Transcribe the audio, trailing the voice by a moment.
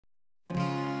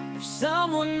If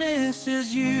someone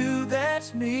misses you,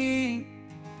 that's me.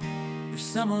 If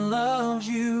someone loves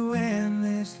you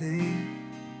endlessly,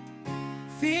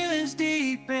 feelings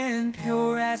deep and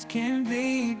pure as can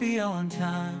be, beyond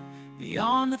time,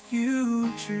 beyond the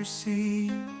future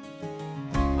sea.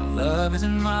 My love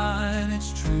isn't mine,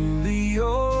 it's truly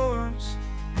yours.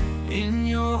 In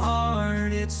your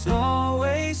heart it's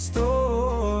always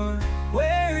stored,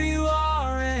 where you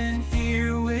are and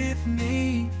here with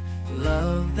me.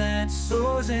 Love that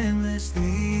soars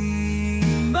endlessly.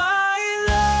 My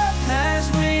love has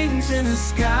wings in the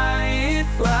sky, it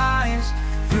flies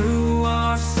through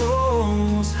our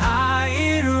souls, high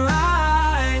it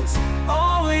rides,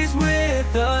 always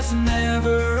with us,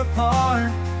 never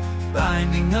apart,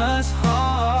 binding us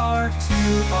heart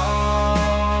to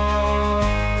heart.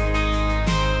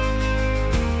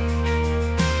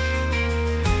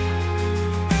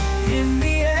 In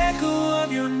the echo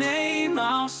of your name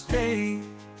I'll stay,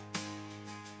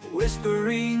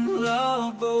 whispering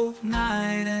love both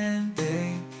night and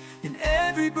day. In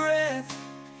every breath,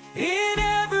 in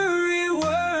every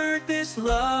word, this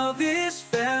love is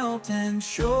felt and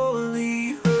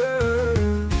surely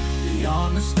heard.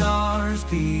 Beyond the stars,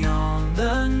 beyond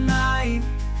the night,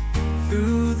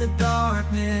 through the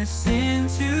darkness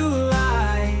into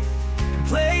light,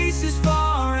 places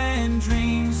far and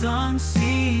dreams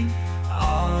unseen,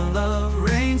 our love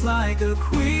reigns like a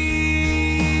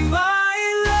queen.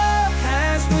 My love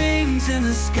has wings in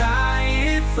the sky,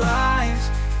 it flies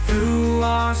through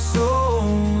our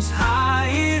souls, high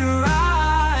it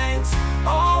rides,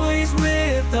 always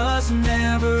with us,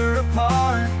 never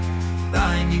apart,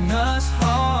 binding us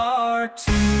heart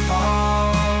to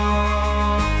heart.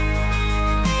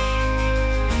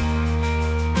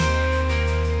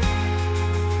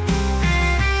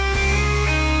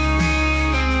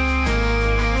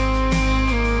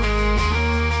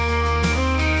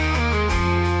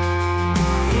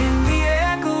 In the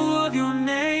echo of your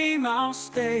name I'll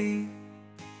stay,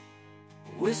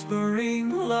 whispering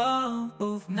love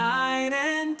both night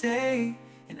and day.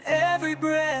 In every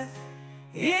breath,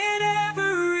 in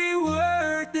every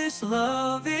word, this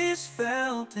love is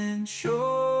felt and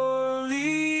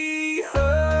surely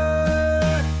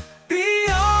heard.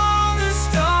 Beyond the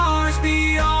stars,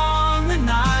 beyond the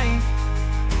night,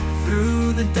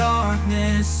 through the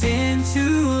darkness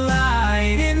into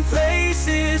light, in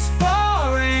places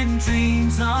far and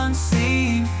dreams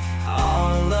unseen,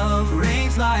 our love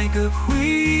reigns like a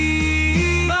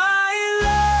queen. My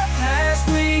love has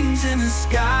wings in the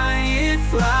sky, it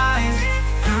flies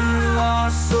through our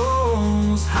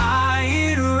souls, high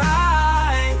it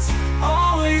rides,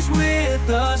 always with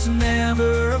us,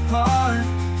 never apart,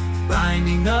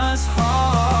 binding us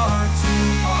heart to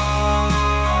heart.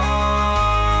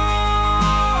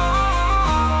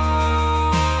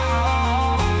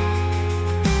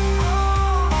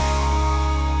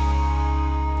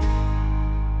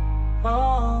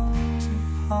 Heart to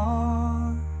heart.